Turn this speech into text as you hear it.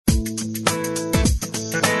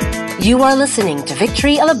You are listening to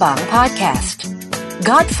Victory Alabang Podcast.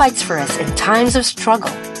 God fights for us in times of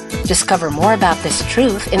struggle. Discover more about this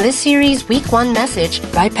truth in this series' Week 1 message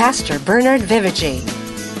by Pastor Bernard Vivajay.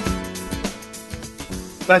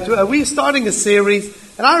 But we're starting a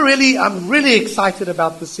series, and I'm really excited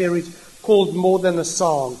about the series called More Than a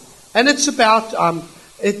Song. And it's about,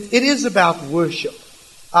 it is about worship.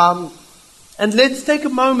 And let's take a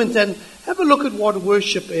moment and have a look at what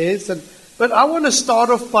worship is. But I want to start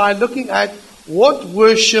off by looking at what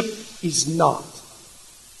worship is not.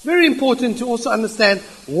 It's very important to also understand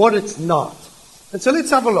what it's not. And so let's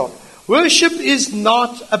have a look. Worship is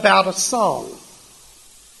not about a song.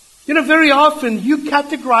 You know, very often you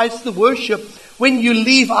categorize the worship when you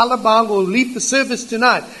leave Alabang or leave the service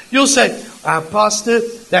tonight. You'll say, Pastor,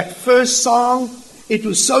 that first song, it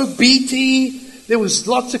was so beaty, there was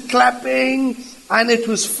lots of clapping, and it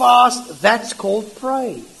was fast. That's called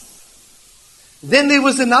praise. Then there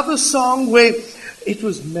was another song where it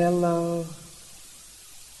was mellow.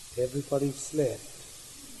 Everybody slept.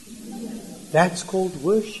 That's called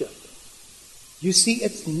worship. You see,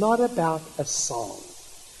 it's not about a song.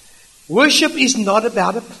 Worship is not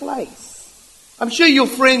about a place. I'm sure your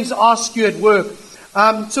friends ask you at work,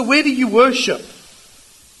 so where do you worship?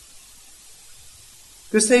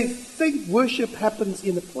 Because they think worship happens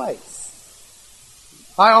in a place.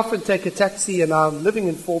 I often take a taxi, and I'm living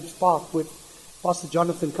in Forbes Park with Pastor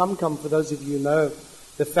Jonathan Come, for those of you who know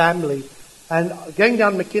the family. And going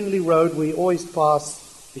down McKinley Road, we always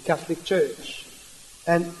pass the Catholic Church.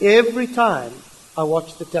 And every time I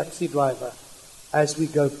watch the taxi driver, as we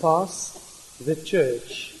go past the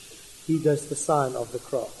church, he does the sign of the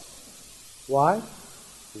cross. Why?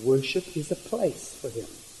 Worship is a place for him.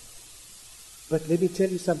 But let me tell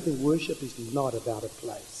you something, worship is not about a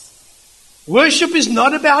place. Worship is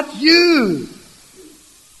not about you.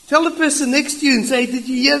 Tell the person next to you and say, did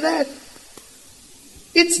you hear that?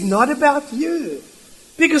 It's not about you.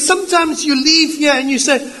 Because sometimes you leave here and you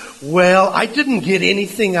say, well, I didn't get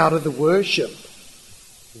anything out of the worship.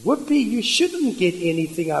 Whoopee, you shouldn't get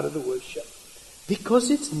anything out of the worship.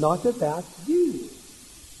 Because it's not about you.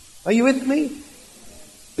 Are you with me?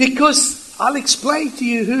 Because I'll explain to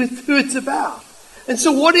you who it's about. And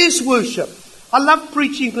so what is worship? I love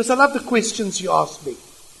preaching because I love the questions you ask me.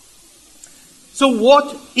 So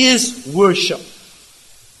what is worship?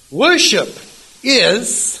 Worship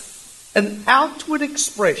is an outward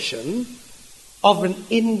expression of an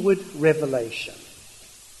inward revelation.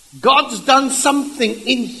 God's done something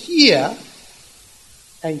in here,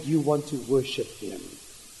 and you want to worship Him.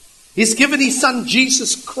 He's given His Son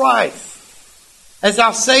Jesus Christ as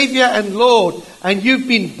our Savior and Lord, and you've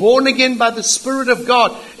been born again by the Spirit of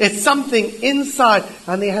God. It's something inside,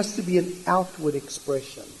 and there has to be an outward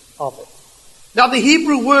expression of it. Now, the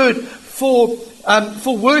Hebrew word for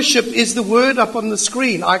worship is the word up on the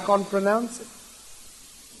screen. I can't pronounce it.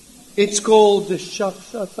 It's called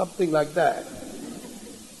something like that.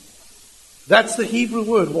 That's the Hebrew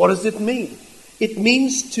word. What does it mean? It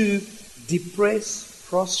means to depress,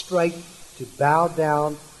 prostrate, to bow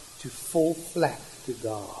down, to fall flat to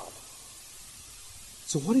God.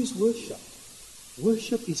 So what is worship?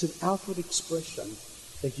 Worship is an outward expression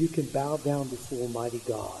that you can bow down before Almighty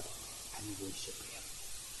God and worship Him.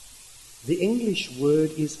 The English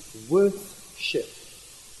word is worthship.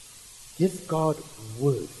 Give God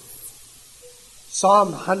worth.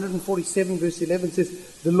 Psalm 147 verse 11 says,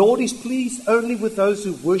 the Lord is pleased only with those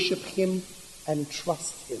who worship Him and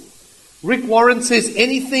trust Him. Rick Warren says,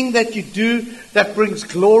 anything that you do that brings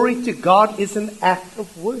glory to God is an act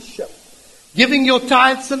of worship. Giving your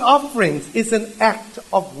tithes and offerings is an act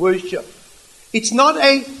of worship. It's not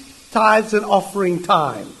a tithes and offering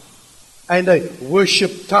time, and a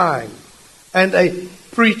worship time, and a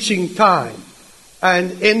preaching time,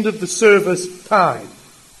 and end of the service time.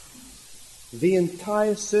 The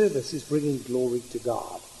entire service is bringing glory to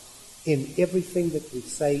God in everything that we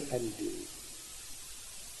say and do.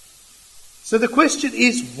 So the question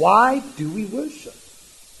is, why do we worship?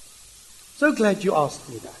 So glad you asked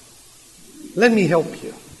me that. Let me help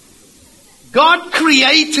you. God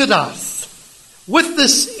created us with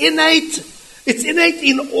this it's innate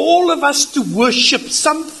in all of us to worship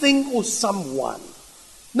something or someone.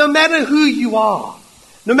 No matter who you are,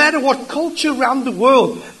 no matter what culture around the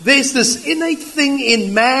world, there's this innate thing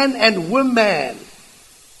in man and woman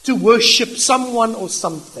to worship someone or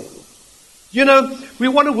something. You know, we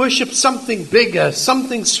want to worship something bigger,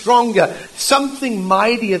 something stronger, something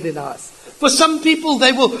mightier than us. For some people,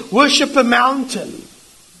 they will worship a mountain.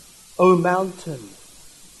 Oh, mountain,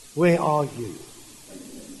 where are you?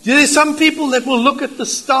 There's some people that will look at the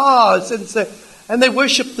stars and say, and they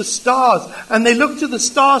worship the stars, and they look to the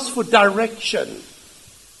stars for direction.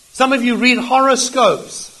 Some of you read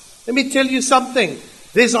horoscopes. Let me tell you something.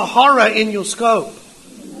 There's a horror in your scope.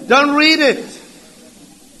 Don't read it.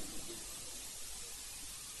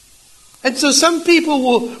 And so some people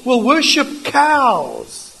will worship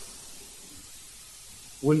cows.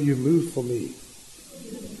 Will you move for me?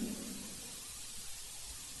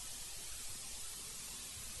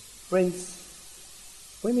 Friends,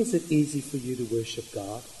 when is it easy for you to worship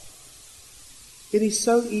God? It is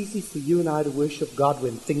so easy for you and I to worship God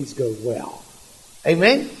when things go well.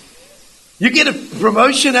 Amen? You get a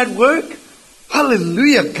promotion at work?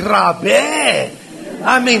 Hallelujah, grabe.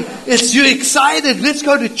 I mean, you're excited. Let's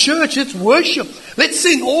go to church. Let's worship. Let's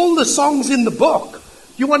sing all the songs in the book.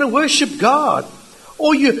 You want to worship God.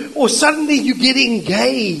 Or suddenly you get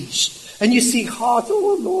engaged and you see heart.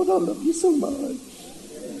 Oh Lord, I love you so much.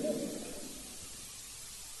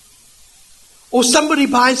 Or somebody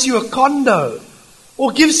buys you a condo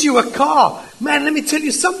or gives you a car. Man, let me tell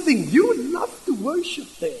you something. You would love to worship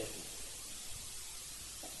there.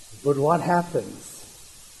 But what happens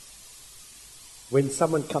when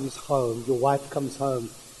someone comes home, your wife comes home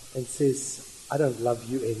and says, I don't love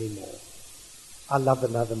you anymore. I love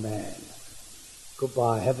another man.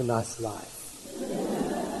 Goodbye. Have a nice life.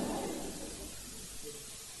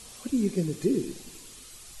 What are you going to do?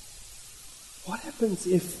 What happens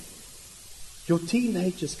if your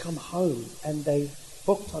teenagers come home and they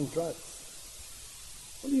hooked on drugs?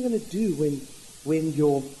 What are you going to do when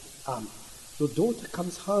your daughter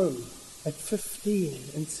comes home at 15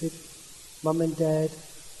 and said, Mom and Dad,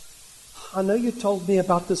 I know you told me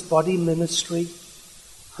about this body ministry.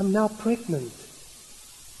 I'm now pregnant.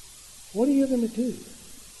 What are you going to do?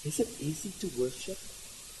 Is it easy to worship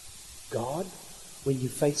God when you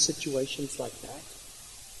face situations like that?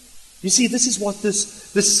 You see, this is what this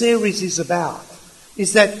series is about.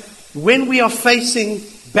 Is that when we are facing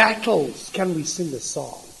battles, can we sing a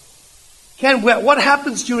song? What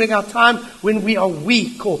happens during our time when we are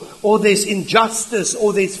weak or there's injustice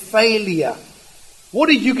or there's failure? What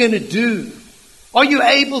are you going to do? Are you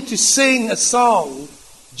able to sing a song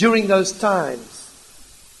during those times?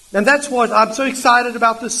 And that's what I'm so excited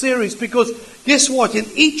about this series, because guess what? In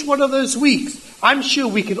each one of those weeks, I'm sure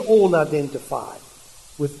we can all identify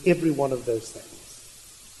with every one of those things.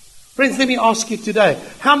 Friends, let me ask you today,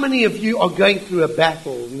 how many of you are going through a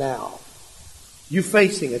battle now? You're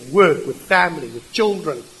facing at work, with family, with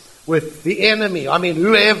children, with the enemy,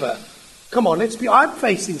 whoever. Come on, I'm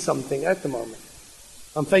facing something at the moment.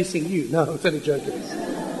 I'm facing you. No, I'm only joking.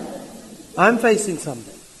 I'm facing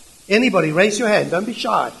something. Anybody, raise your hand. Don't be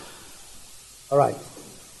shy. All right.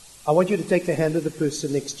 I want you to take the hand of the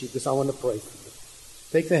person next to you, because I want to pray for you.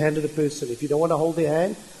 Take the hand of the person. If you don't want to hold their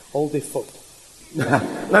hand, hold their foot.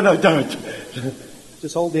 No, don't.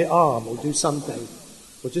 Just hold their arm or do something.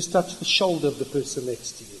 Or just touch the shoulder of the person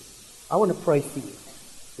next to you. I want to pray for you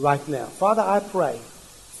right now. Father, I pray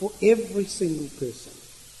for every single person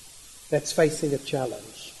that's facing a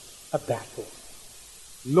challenge, a battle.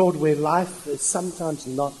 Lord, where life is sometimes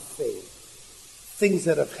not fair, things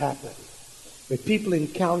that have happened, where people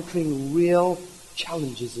encountering real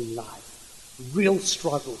challenges in life, real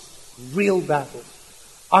struggles, real battles.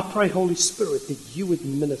 I pray, Holy Spirit, that you would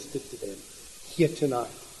minister to them here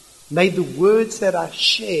tonight. May the words that I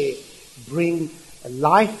share bring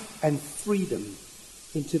life and freedom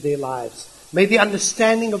into their lives. May the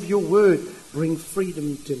understanding of your word bring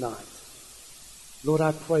freedom tonight. Lord,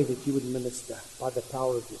 I pray that you would minister by the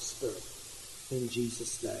power of your Spirit. In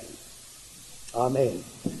Jesus' name. Amen.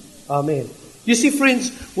 Amen. You see,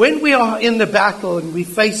 friends, when we are in the battle and we're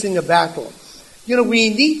facing a battle, we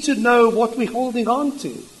need to know what we're holding on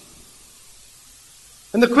to.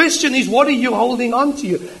 And the question is, what are you holding on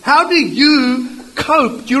to? How do you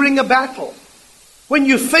cope during a battle? When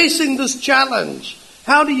you're facing this challenge,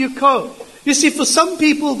 how do you cope? You see, for some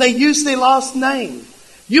people, they use their last name.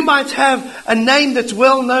 You might have a name that's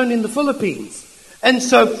well known in the Philippines. And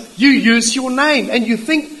so you use your name. And you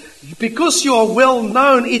think because you are well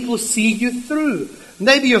known, it will see you through.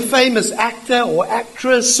 Maybe you're a famous actor or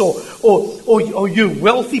actress or you're a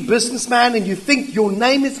wealthy businessman and you think your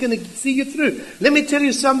name is going to see you through. Let me tell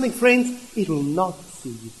you something, friends. It will not see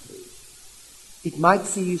you through. It might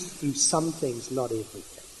see you through some things, not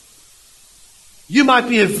everything. You might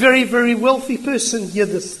be a very, very wealthy person here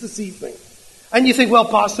this evening. And you think, well,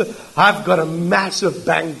 Pastor, I've got a massive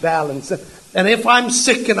bank balance. And if I'm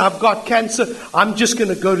sick and I've got cancer, I'm just going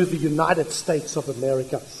to go to the United States of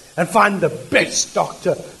America and find the best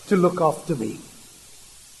doctor to look after me.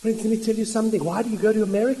 Friends, let me tell you something. Why do you go to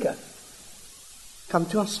America? Come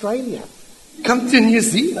to Australia. Come to New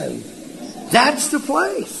Zealand. That's the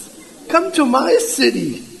place. Come to my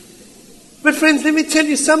city. But friends, let me tell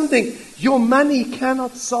you something. Your money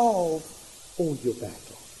cannot solve all your battles.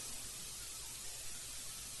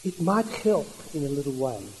 It might help in a little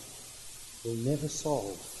way. It will never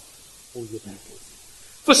solve all your battles.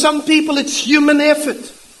 For some people, it's human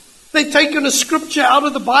effort. They've taken a scripture out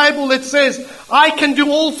of the Bible that says, I can do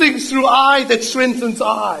all things through I that strengthens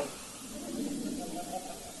I.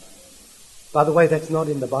 By the way, that's not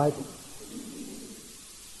in the Bible.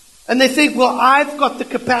 And they think, well, I've got the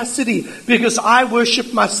capacity because I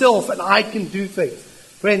worship myself and I can do things.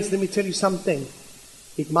 Friends, let me tell you something.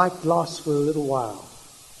 It might last for a little while.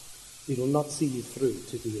 It will not see you through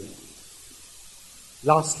to the end.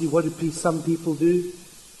 Lastly, what do some people do?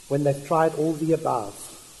 When they've tried all the above,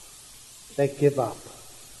 they give up.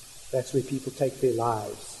 That's where people take their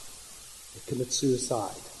lives. They commit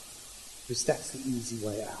suicide. Because that's the easy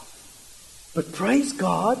way out. But praise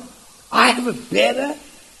God, I have a better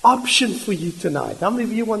option for you tonight. How many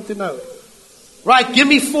of you want to know it? Right, give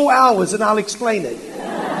me 4 hours and I'll explain it.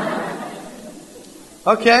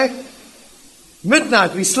 Okay?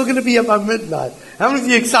 Midnight, we're still going to be here by midnight. How many of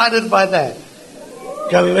you excited by that?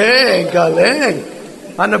 Galing.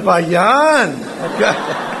 Ano ba yan?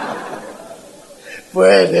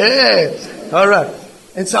 Pwede. All right.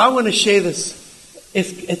 And so I want to share this.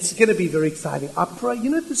 It's going to be very exciting. I pray,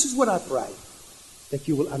 this is what I pray. That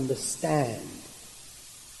you will understand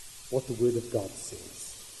what the Word of God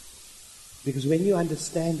says. Because when you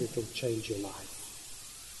understand it, it'll change your life.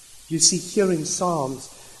 You see here in Psalms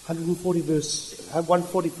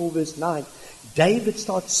 144 verse 9, David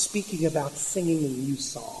starts speaking about singing a new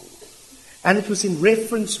song. And it was in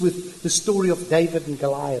reference with the story of David and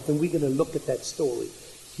Goliath. And we're going to look at that story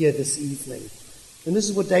here this evening. And this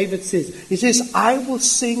is what David says. He says, I will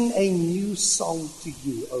sing a new song to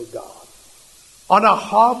you, O God. On a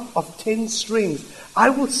harp of 10 strings, I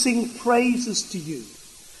will sing praises to you.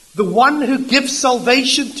 The one who gives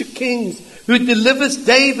salvation to kings, who delivers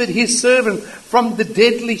David, his servant, from the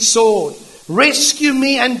deadly sword. Rescue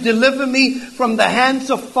me and deliver me from the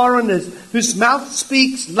hands of foreigners, whose mouth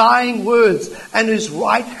speaks lying words, and whose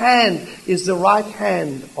right hand is the right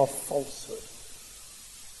hand of falsehood.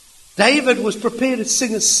 David was prepared to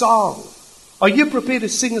sing a song. Are you prepared to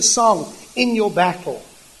sing a song in your battle?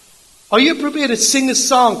 Are you prepared to sing a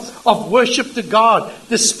song of worship to God,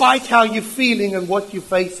 despite how you're feeling and what you're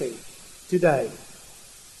facing today?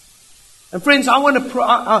 And friends, I want to,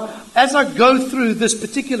 as I go through this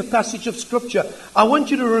particular passage of Scripture, I want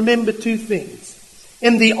you to remember two things.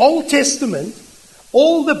 In the Old Testament,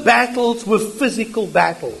 all the battles were physical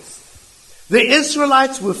battles. The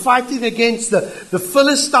Israelites were fighting against the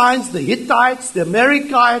Philistines, the Hittites, the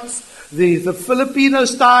Amalekites, the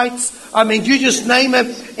Filipinos-tites. I mean, you just name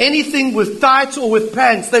it. Anything with tights or with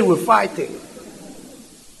pants, they were fighting.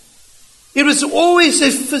 It was always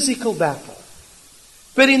a physical battle.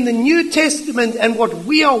 But in the New Testament and what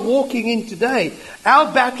we are walking in today,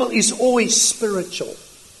 our battle is always spiritual.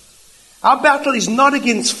 Our battle is not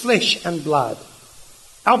against flesh and blood.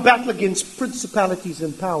 Our battle against principalities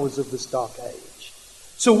and powers of this dark age.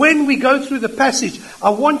 So when we go through the passage, I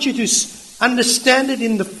want you to understand it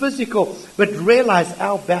in the physical, but realize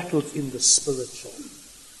our battle's in the spiritual.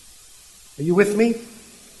 Are you with me?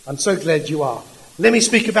 I'm so glad you are. Let me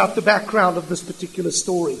speak about the background of this particular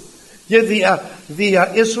story. Here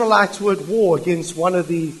the Israelites were at war against one of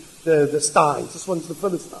the Steins. This one's the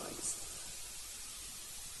Philistines.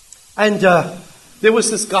 And there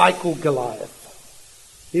was this guy called Goliath.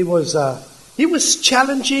 He was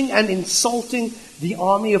challenging and insulting the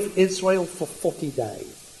army of Israel for 40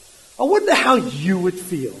 days. I wonder how you would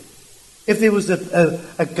feel if there was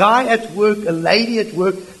a guy at work, a lady at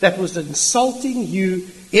work, that was insulting you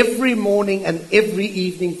every morning and every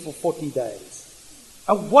evening for 40 days.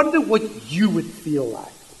 I wonder what you would feel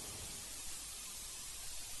like.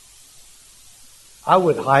 I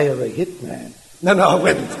would hire a hitman. No, I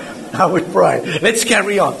wouldn't. I would pray. Let's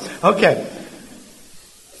carry on. Okay.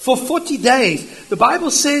 For 40 days, the Bible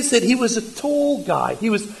says that he was a tall guy. He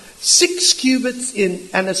was 6 cubits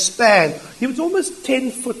and a span. He was almost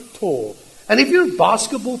 10 foot tall. And if you're a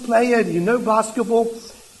basketball player and you know basketball,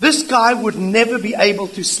 this guy would never be able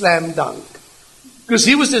to slam dunk. Because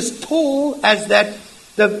he was as tall as the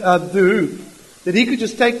hoop, that he could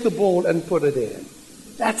just take the ball and put it in.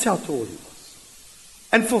 That's how tall he was.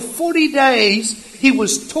 And for 40 days, he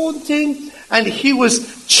was taunting and he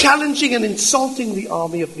was challenging and insulting the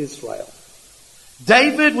army of Israel.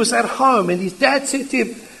 David was at home and his dad said to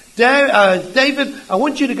him, David, I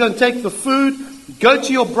want you to go and take the food, go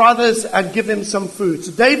to your brothers and give them some food.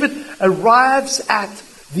 So David arrives at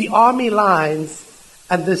the army lines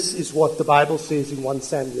And this is what the Bible says in 1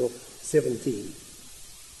 Samuel 17.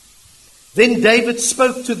 Then David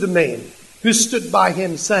spoke to the men who stood by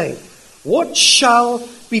him, saying, "What shall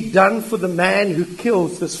be done for the man who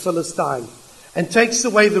kills this Philistine and takes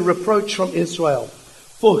away the reproach from Israel?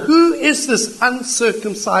 For who is this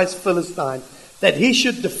uncircumcised Philistine that he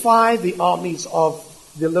should defy the armies of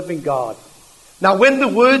the living God?" Now when the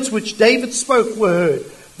words which David spoke were heard,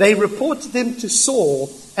 they reported them to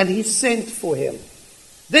Saul, and he sent for him.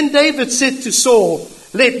 Then David said to Saul,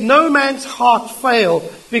 "Let no man's heart fail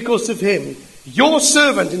because of him. Your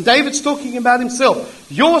servant," and David's talking about himself,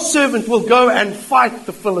 "your servant will go and fight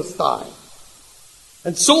the Philistine."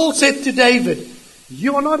 And Saul said to David,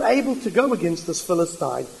 "You are not able to go against this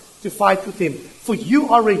Philistine to fight with him, for you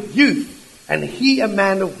are a youth, and he a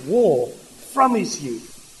man of war from his youth."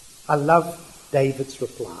 I love David's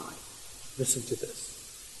reply. Listen to this.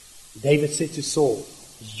 David said to Saul,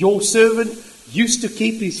 "Your servant used to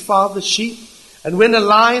keep his father's sheep, and when a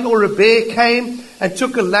lion or a bear came and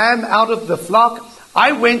took a lamb out of the flock,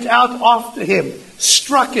 I went out after him,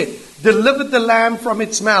 struck it, delivered the lamb from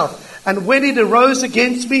its mouth. And when it arose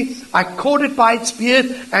against me, I caught it by its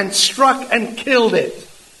beard and struck and killed it.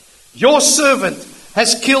 Your servant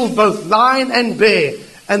has killed both lion and bear,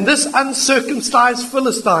 and this uncircumcised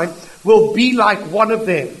Philistine will be like one of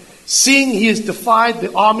them, seeing he has defied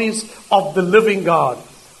the armies of the living God."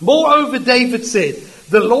 Moreover, David said,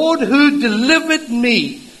 "The Lord who delivered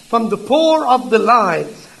me from the paw of the lion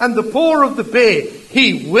and the paw of the bear,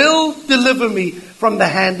 he will deliver me from the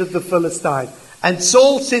hand of the Philistine." And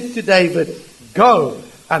Saul said to David, "Go,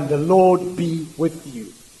 and the Lord be with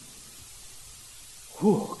you."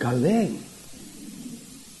 Ooh, Galen.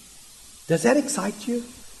 Does that excite you?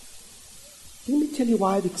 Let me tell you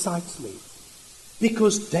why it excites me.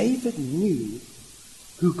 Because David knew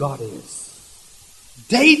who God is.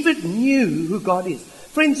 David knew who God is.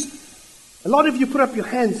 Friends, a lot of you put up your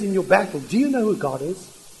hands in your battle. Do you know who God is?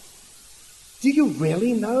 Do you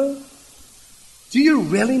really know? Do you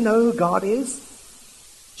really know who God is?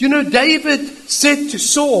 Do you know David said to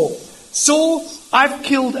Saul, "Saul, I've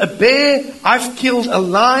killed a bear, I've killed a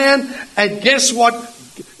lion, and guess what?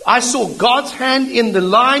 I saw God's hand in the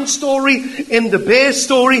lion story, in the bear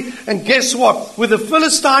story, and guess what? With the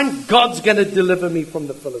Philistine, God's going to deliver me from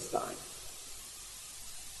the Philistine."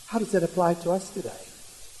 How does that apply to us today?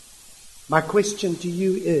 My question to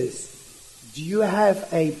you is, do you have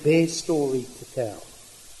a bear story to tell?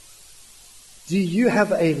 Do you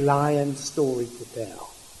have a lion story to tell?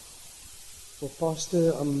 Well,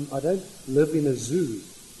 Pastor, I don't live in a zoo.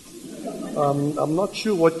 I'm not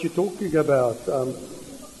sure what you're talking about.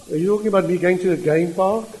 Are you talking about me going to a game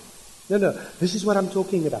park? No. This is what I'm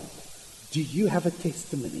talking about. Do you have a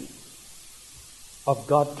testimony of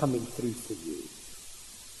God coming through for you?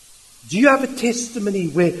 Do you have a testimony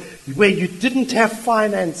where you didn't have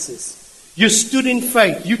finances? You stood in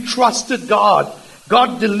faith. You trusted God.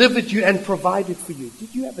 God delivered you and provided for you. Do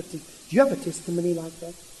you have a testimony like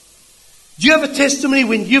that? Do you have a testimony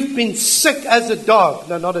when you've been sick as a dog?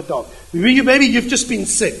 No, not a dog. Maybe you've just been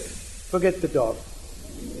sick. Forget the dog.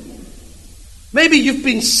 Maybe you've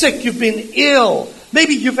been sick. You've been ill.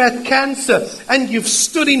 Maybe you've had cancer and you've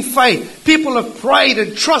stood in faith. People have prayed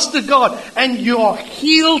and trusted God and you are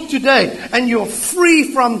healed today and you're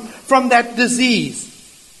free from that disease.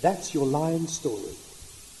 That's your lion story.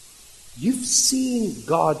 You've seen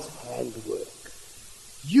God's handwork.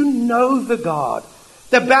 You know the God.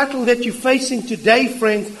 The battle that you're facing today,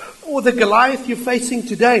 friends, or the Goliath you're facing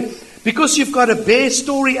today, because you've got a bear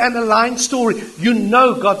story and a lion story, you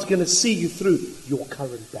know God's going to see you through your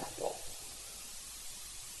current battle.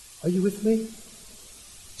 Are you with me?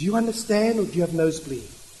 Do you understand or do you have nosebleed?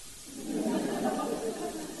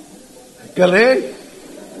 Gale?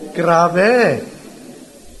 Grave.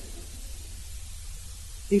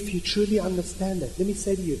 If you truly understand that, let me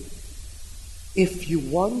say to you, if you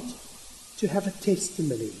want to have a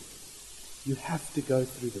testimony, you have to go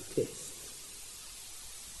through the test.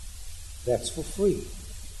 That's for free.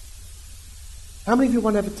 How many of you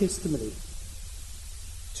want to have a testimony?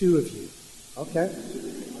 2 of you. Okay.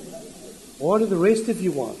 What do the rest of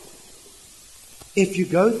you want? If you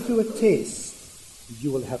go through a test,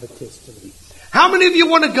 you will have a testimony. How many of you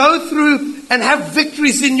want to go through and have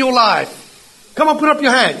victories in your life? Come on, put up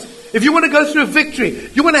your hands. If you want to go through a victory,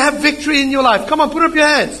 you want to have victory in your life. Come on, put up your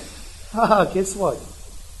hands. Guess what?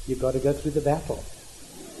 You've got to go through the battle.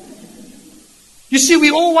 You see, we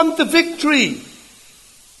all want the victory.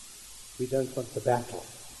 We don't want the battle.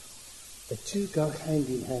 The two go hand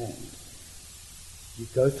in hand. You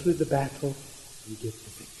go through the battle, you get the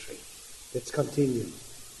victory. Let's continue.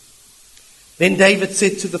 Then David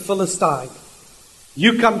said to the Philistine,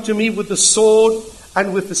 You come to me with the sword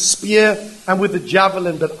and with the spear and with the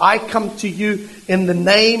javelin, but I come to you in the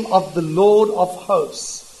name of the Lord of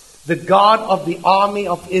hosts, the God of the army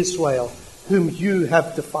of Israel, whom you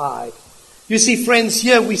have defied. You see, friends,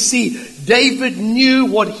 here we see David knew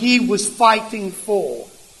what he was fighting for.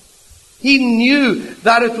 He knew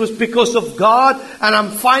that it was because of God, and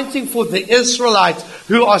I'm fighting for the Israelites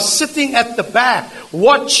who are sitting at the back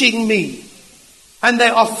watching me. And they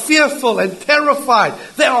are fearful and terrified.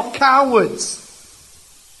 They are cowards.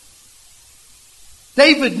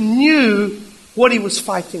 David knew what he was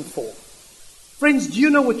fighting for. Friends, do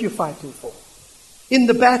you know what you're fighting for? In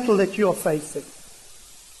the battle that you are facing,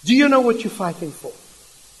 do you know what you're fighting for?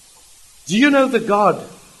 Do you know the God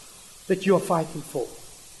that you are fighting for?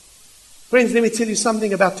 Friends, let me tell you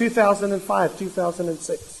something about 2005,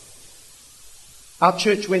 2006. Our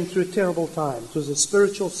church went through a terrible time. It was a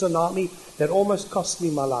spiritual tsunami that almost cost me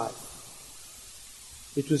my life.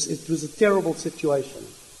 It was a terrible situation.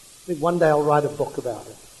 I think one day I'll write a book about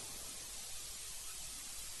it.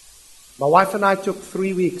 My wife and I took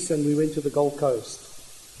 3 weeks and we went to the Gold Coast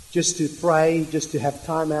just to pray, just to have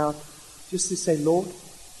time out, just to say, Lord,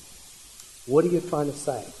 what are you trying to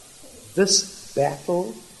say? This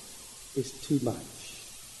battle is too much.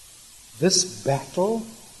 This battle,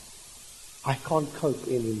 I can't cope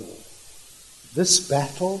anymore. This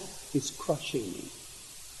battle is crushing me.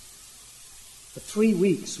 For 3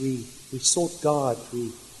 weeks we sought God.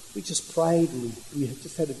 We just prayed and we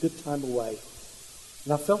just had a good time away.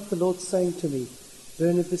 And I felt the Lord saying to me,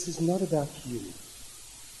 Bernard, this is not about you.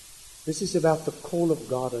 This is about the call of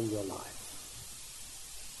God on your life.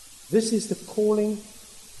 This is the calling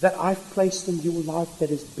that I've placed in your life that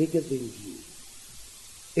is bigger than you.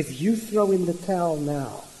 If you throw in the towel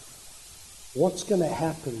now, what's going to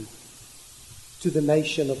happen to the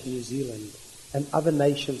nation of New Zealand and other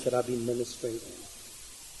nations that I've been ministering in?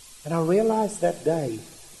 And I realized that day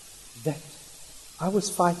that I was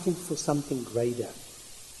fighting for something greater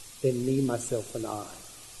than me, myself, and I.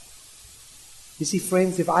 You see,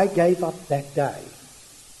 friends, if I gave up that day,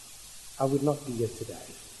 I would not be here today.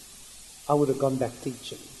 I would have gone back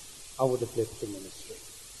teaching. I would have left the ministry.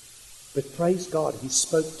 But praise God, He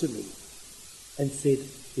spoke to me and said,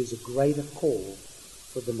 there's a greater call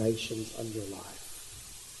for the nations on your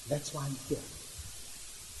life. That's why I'm here.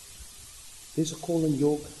 There's a call on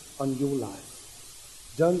your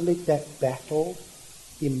life. Don't let that battle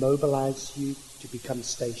immobilize you to become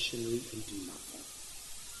stationary and do nothing.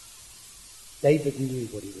 David knew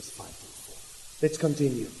what he was fighting for. Let's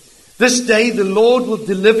continue. This day the Lord will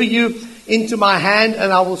deliver you into my hand,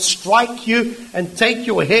 and I will strike you and take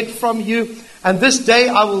your head from you. And this day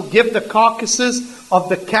I will give the carcasses of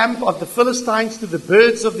the camp of the Philistines to the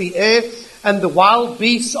birds of the air and the wild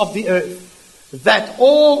beasts of the earth, that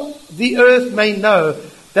all the earth may know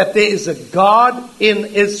that there is a God in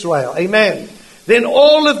Israel. Amen. Then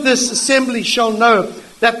all of this assembly shall know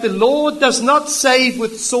that the Lord does not save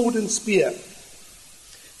with sword and spear.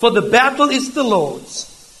 For the battle is the Lord's,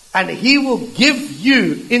 and He will give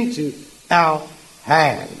you into our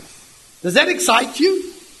hands. Does that excite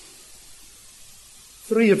you?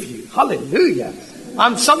 3 of you. Hallelujah.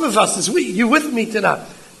 Some of us, you with me tonight?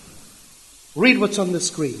 Read what's on the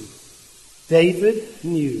screen. David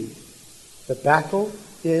knew the battle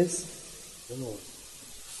is the Lord's.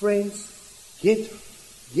 Friends, get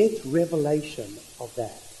revelation of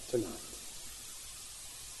that tonight.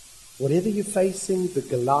 Whatever you're facing, the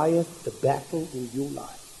Goliath, the battle in your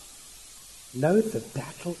life, know the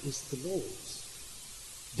battle is the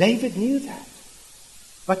Lord's. David knew that.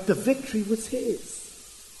 But the victory was his.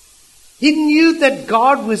 He knew that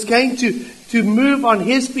God was going to move on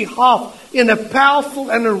his behalf in a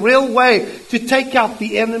powerful and a real way to take out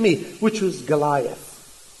the enemy, which was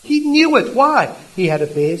Goliath. He knew it. Why? He had a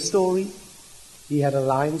bear story. He had a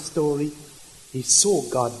lion story. He saw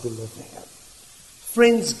God deliver him.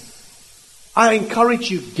 Friends, I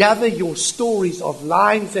encourage you, gather your stories of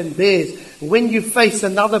lions and bears. When you face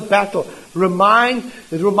another battle, remind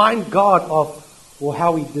God of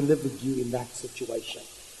how He delivered you in that situation.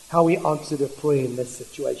 How He answered a prayer in this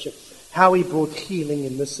situation. How He brought healing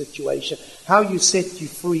in this situation. How you set you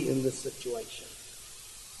free in this situation.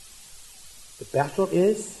 The battle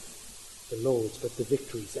is the Lord's, but the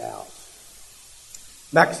victory is ours.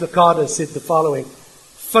 Max Lucado said the following: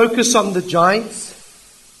 focus on the giants,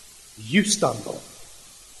 you stumble.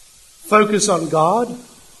 Focus on God,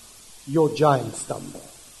 your giants stumble.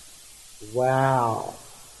 Wow,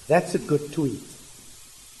 that's a good tweet.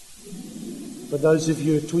 For those of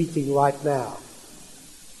you who are tweeting right now.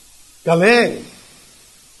 Galing.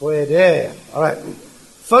 Puede. All right.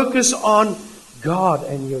 Focus on God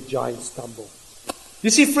and your giants stumble. You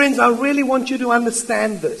see, friends, I really want you to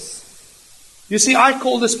understand this. You see, I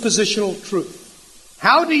call this positional truth.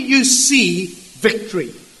 How do you see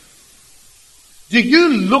victory? Do you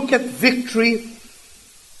look at victory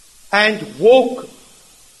and walk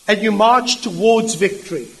and you march towards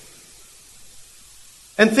victory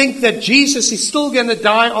and think that Jesus is still going to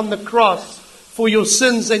die on the cross for your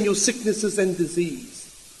sins and your sicknesses and disease?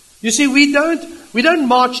 You see, we don't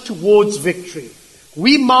march towards victory.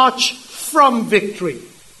 We march from victory.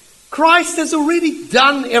 Christ has already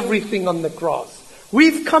done everything on the cross.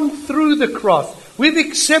 We've come through the cross. We've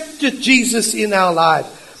accepted Jesus in our lives.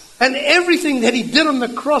 And everything that He did on the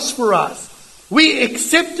cross for us, we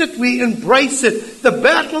accept it, we embrace it. The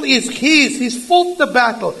battle is His. He's fought the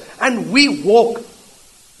battle. And we walk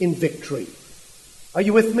in victory. Are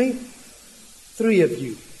you with me? 3 of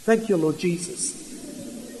you. Thank you, Lord Jesus.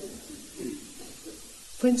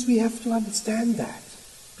 Friends, we have to understand that.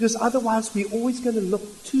 Because otherwise we're always going to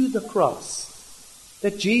look to the cross.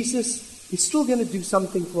 That Jesus is still going to do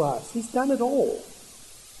something for us. He's done it all.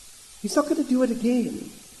 He's not going to do it again.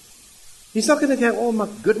 He's not going to go, oh my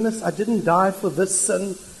goodness, I didn't die for this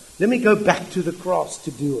sin. Let me go back to the cross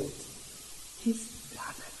to do it. He's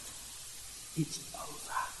done it. It's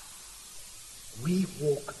over. We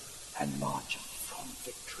walk and march from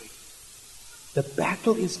victory. The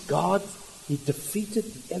battle is God's. He defeated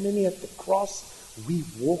the enemy at the cross. We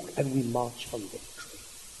walk and we march from victory.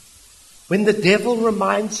 When the devil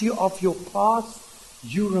reminds you of your past,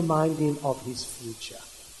 you remind him of his future.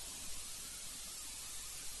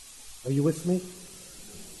 Are you with me?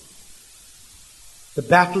 The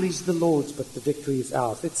battle is the Lord's, but the victory is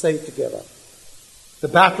ours. Let's say it together. The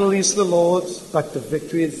battle is the Lord's, but the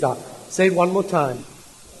victory is ours. Say it one more time.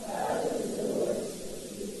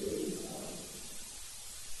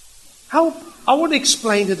 I want to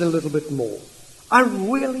explain it a little bit more. I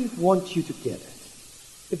really want you to get it.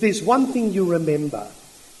 If there's one thing you remember,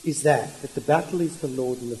 is that the battle is the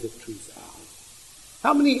Lord and the victory is ours.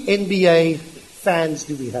 How many NBA fans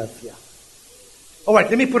do we have here? All right,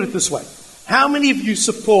 let me put it this way. How many of you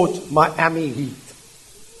support Miami Heat?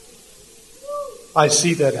 I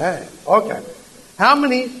see that hand. Okay. How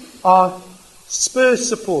many are Spurs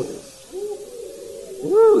supporters?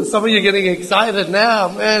 Woo, some of you are getting excited now,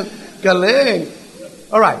 man. Galing.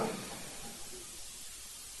 All right.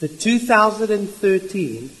 The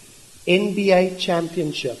 2013 NBA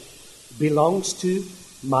championship belongs to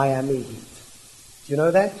Miami Heat. Do you know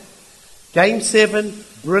that? Game 7,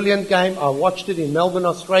 brilliant game. I watched it in Melbourne,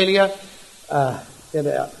 Australia. I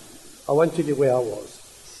won't tell you where I was.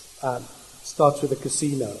 Starts with a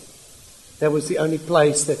casino. That was the only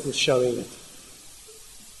place that was showing it.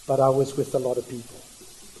 But I was with a lot of people.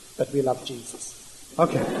 But we love Jesus.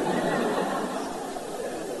 Okay.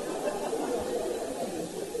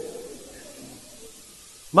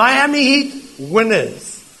 Miami Heat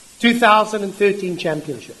winners, 2013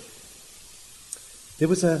 championship. There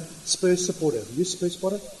was a Spurs supporter. Are you a Spurs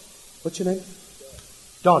supporter? What's your name?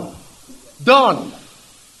 Don. Don.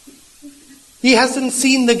 He hasn't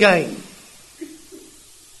seen the game.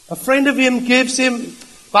 A friend of him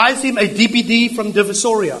buys him a DVD from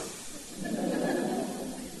Divisoria.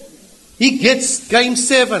 He gets Game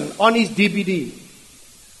 7 on his DVD.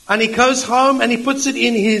 And he goes home and he puts it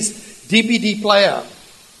in his DVD player.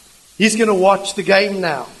 He's going to watch the game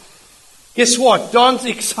now. Guess what? Don's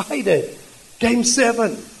excited. Game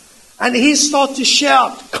 7. And he starts to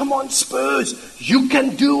shout, come on Spurs, you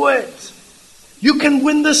can do it. You can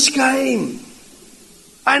win this game.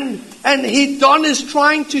 And Don is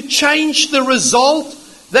trying to change the result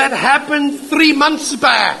that happened 3 months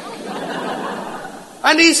back.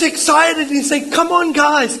 And he's excited. He's saying, come on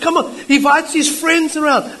guys, come on. He invites his friends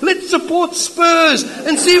around. Let's support Spurs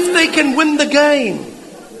and see if they can win the game.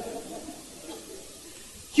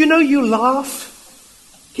 You know, you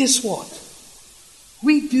laugh. Guess what?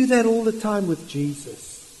 We do that all the time with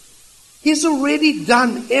Jesus. He's already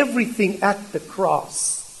done everything at the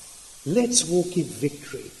cross. Let's walk in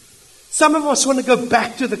victory. Some of us want to go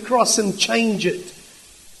back to the cross and change it.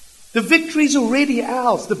 The victory is already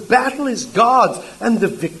ours. The battle is God's and the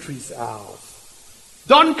victory is ours.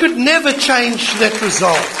 Don could never change that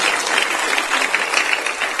result.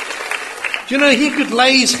 Do you know, he could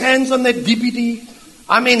lay his hands on that DVD.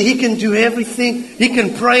 I mean, he can do everything. He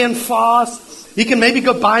can pray and fast. He can maybe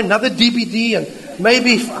go buy another DVD and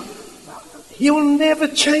maybe... He will never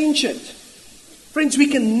change it. Friends, we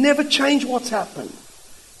can never change what's happened.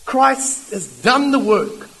 Christ has done the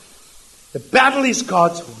work. The battle is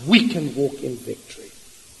God's. We can walk in victory.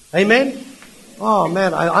 Amen? Oh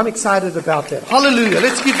man, I'm excited about that. Hallelujah.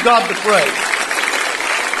 Let's give God the praise.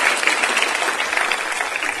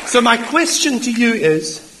 So my question to you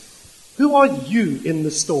is, who are you in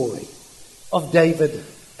the story of David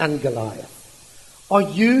and Goliath? Are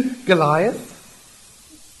you Goliath?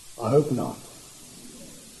 I hope not.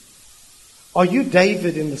 Are you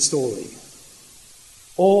David in the story?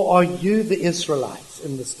 Or are you the Israelites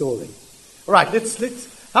in the story? All right, let's.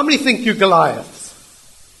 How many think you're Goliaths?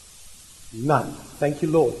 None. Thank you,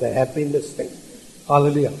 Lord. They have been listening.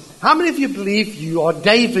 Hallelujah. How many of you believe you are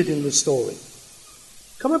David in the story?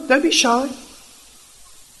 Come up, don't be shy.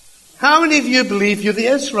 How many of you believe you're the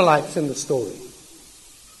Israelites in the story?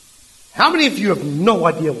 How many of you have no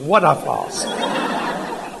idea what I've asked?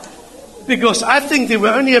 Because I think there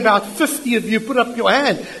were only about 50 of you put up your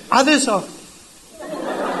hand. Others are...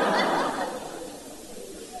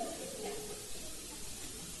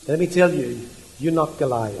 Let me tell you, you're not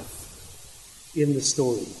Goliath in the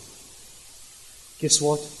story. Guess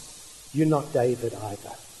what? You're not David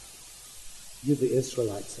either. You're the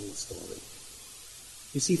Israelites in the story.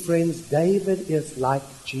 You see, friends, David is like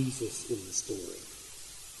Jesus in the story.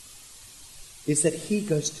 Is that he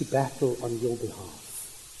goes to battle on your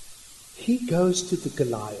behalf. He goes to the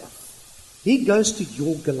Goliath. He goes to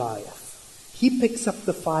your Goliath. He picks up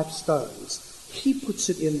the 5 stones. He puts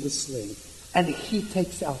it in the sling. And he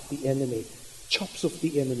takes out the enemy. Chops off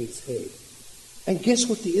the enemy's head. And guess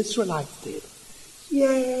what the Israelites did?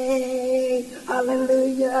 Yay!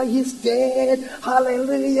 Hallelujah! He's dead!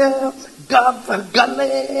 Hallelujah! God for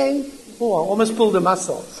Goliath! Oh, I almost pulled a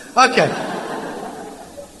muscle. Okay.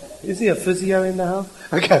 Is there a physio in the house?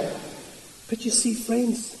 Okay. But you see,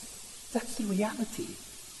 friends, that's the reality.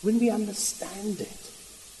 When we understand it,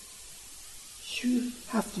 you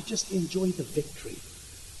have to just enjoy the victory.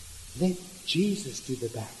 Let Jesus do the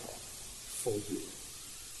battle for you.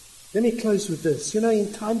 Let me close with this. You know,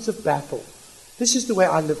 in times of battle, this is the way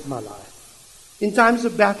I live my life. In times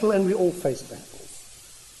of battle, and we all face battles.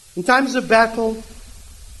 In times of battle,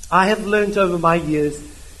 I have learned over my years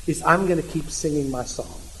is I'm going to keep singing my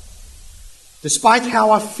song. Despite how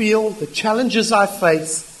I feel, the challenges I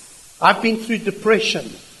face, I've been through depression.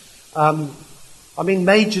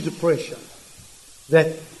 Major depression.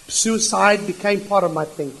 That suicide became part of my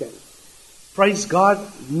thinking. Praise God,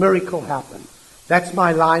 miracle happened. That's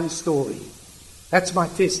my line story. That's my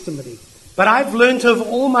testimony. But I've learned over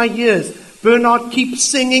all my years, Bernard, keep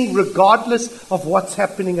singing regardless of what's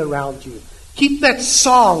happening around you. Keep that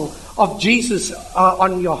song of Jesus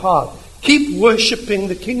on your heart. Keep worshiping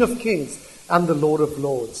the King of Kings and the Lord of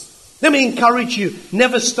Lords. Let me encourage you,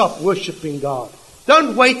 never stop worshiping God.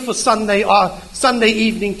 Don't wait for Sunday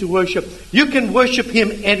evening to worship. You can worship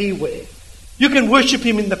Him anywhere. You can worship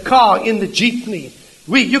Him in the car, in the jeepney.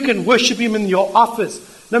 You can worship Him in your office.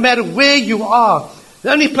 No matter where you are.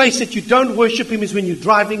 The only place that you don't worship Him is when you're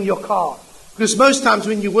driving your car. Because most times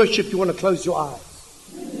when you worship, you want to close your eyes.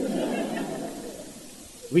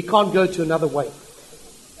 We can't go to another way.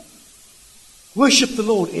 Worship the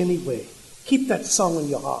Lord anywhere. Keep that song in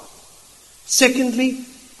your heart. Secondly,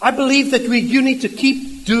 I believe that you need to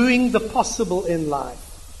keep doing the possible in life.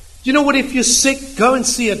 Do you know what? If you're sick, go and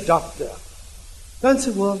see a doctor. Don't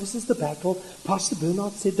say, well, this is the battle. Pastor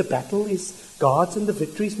Bernard said the battle is God's and the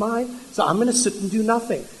victory is mine. So I'm going to sit and do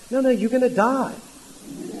nothing. No, you're going to die.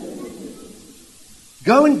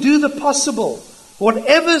 Go and do the possible.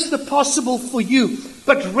 Whatever's the possible for you.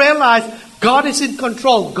 But realize God is in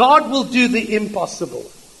control. God will do the impossible.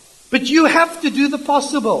 But you have to do the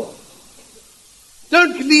possible.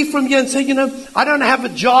 Don't leave from here and say, I don't have a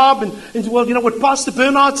job. And what Pastor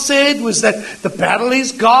Bernard said was that the battle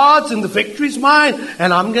is God's and the victory is mine.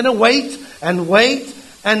 And I'm going to wait and wait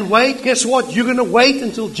and wait. Guess what? You're going to wait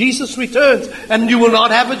until Jesus returns and you will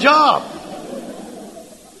not have a job.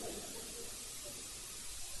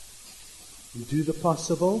 You do the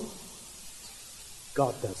possible.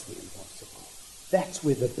 God does the impossible. That's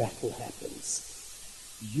where the battle happens.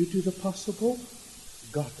 You do the possible.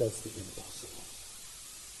 God does the impossible.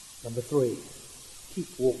 Number 3,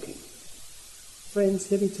 keep walking.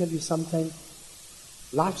 Friends, let me tell you something.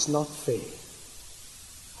 Life's not fair.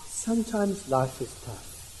 Sometimes life is tough.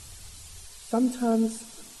 Sometimes,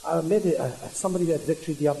 I met somebody at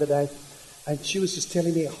Victory the other day, and she was just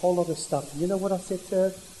telling me a whole lot of stuff. And you know what I said to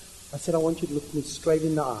her? I said, I want you to look me straight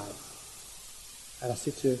in the eye. And I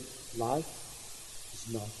said to her, life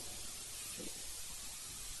is not fair.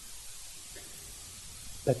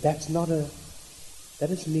 But that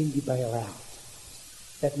doesn't mean you bail out.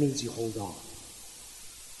 That means you hold on.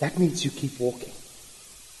 That means you keep walking.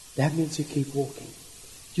 That means you keep walking.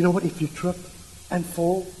 You know what? If you trip and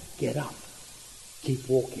fall, get up. Keep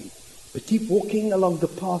walking. But keep walking along the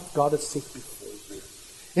path God has set before you.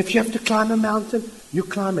 If you have to climb a mountain, you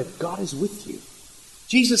climb it. God is with you.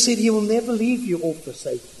 Jesus said He will never leave you or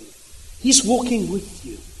forsake you. He's walking with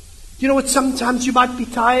you. You know what? Sometimes you might be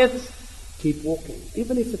tired. Keep walking.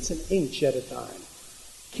 Even if it's an inch at a time.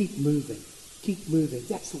 Keep moving. Keep moving.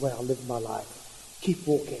 That's the way I live my life. Keep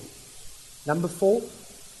walking. Number 4,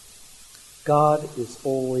 God is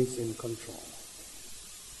always in control.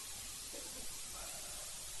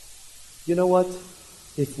 You know what?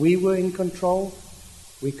 If we were in control,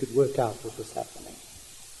 we could work out what was happening.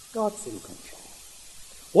 God's in control.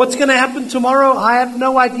 What's going to happen tomorrow? I have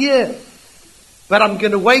no idea. But I'm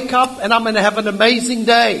going to wake up and I'm going to have an amazing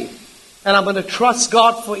day. And I'm going to trust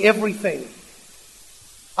God for everything.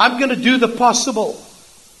 I'm going to do the possible.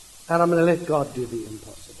 And I'm going to let God do the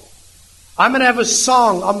impossible. I'm going to have a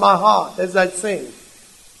song on my heart as I sing.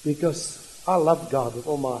 Because I love God with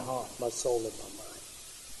all my heart, my soul, and my mind.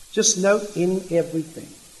 Just know in everything,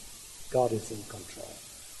 God is in control.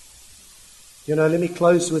 You know, let me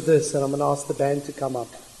close with this, and I'm going to ask the band to come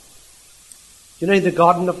up. You know, in the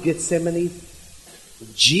Garden of Gethsemane,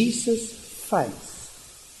 Jesus faced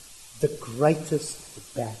the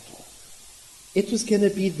greatest battle. It was going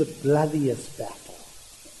to be the bloodiest battle.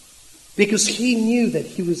 Because He knew that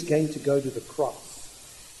He was going to go to the cross.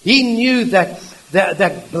 He knew that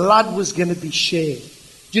blood was going to be shed.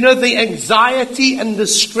 You know, the anxiety and the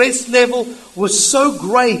stress level was so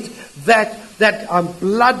great that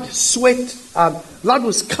blood, sweat, blood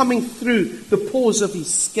was coming through the pores of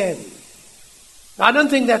His skin. Now, I don't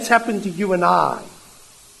think that's happened to you and I.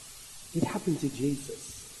 It happened to Jesus.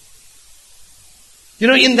 You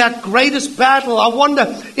know, in that greatest battle, I wonder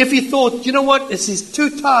if He thought, you know what, this is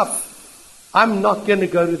too tough. I'm not going to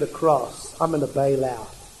go to the cross. I'm going to bail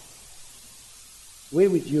out. Where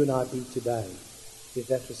would you and I be today if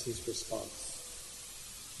that was His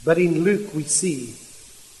response? But in Luke we see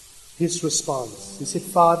His response. He said,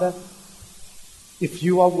 Father, if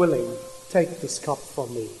you are willing, take this cup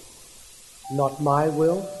from me. Not my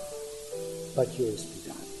will, but yours be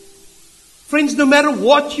done. Friends, no matter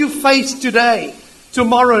what you face today,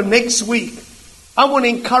 tomorrow, next week, I want to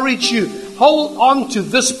encourage you, hold on to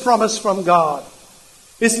this promise from God.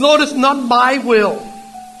 It's, Lord, it's not my will,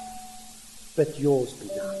 but yours be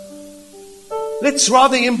done. Let's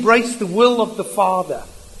rather embrace the will of the Father.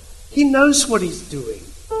 He knows what He's doing.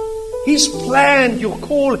 He's planned your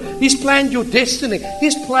call. He's planned your destiny.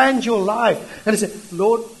 He's planned your life. And He said,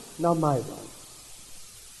 Lord, not my will,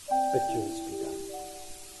 but yours be done.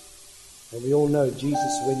 And we all know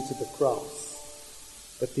Jesus went to the cross.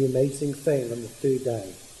 But the amazing thing, on the third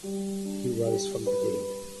day, He rose from the dead.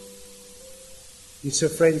 You see,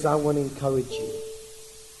 friends, I want to encourage you.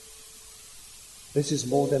 This is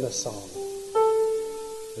more than a song.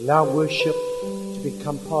 Allow worship to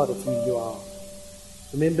become part of who you are.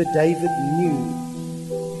 Remember, David knew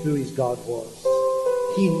who his God was.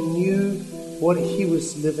 He knew what he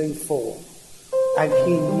was living for. And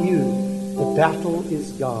he knew the battle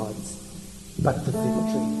is God's, but the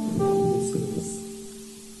victory is His.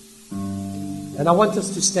 And I want us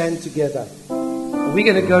to stand together. We're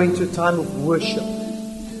going to go into a time of worship.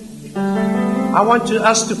 I want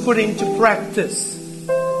us to put into practice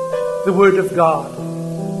the Word of God.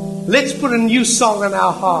 Let's put a new song in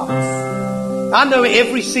our hearts. I know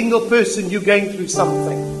every single person, you're going through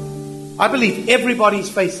something. I believe everybody's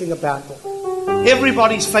facing a battle.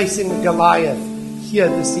 Everybody's facing a Goliath here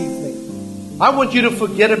this evening. I want you to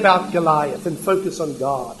forget about Goliath and focus on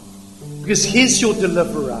God. Because He's your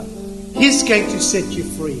deliverer. He's going to set you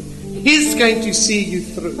free. He's going to see you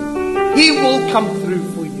through. He will come through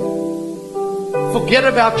for you. Forget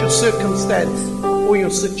about your circumstance or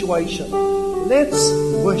your situation. Let's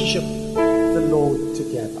worship the Lord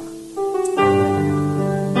together.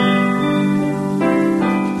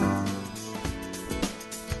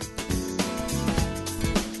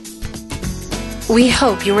 We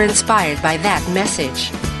hope you were inspired by that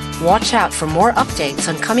message. Watch out for more updates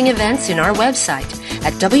on coming events in our website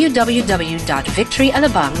at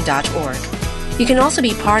www.victoryalabang.org. You can also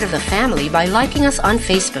be part of the family by liking us on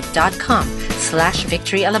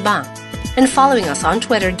facebook.com/victoryalabang and following us on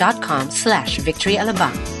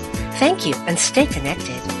twitter.com/victoryalabang. Thank you and stay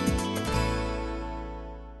connected.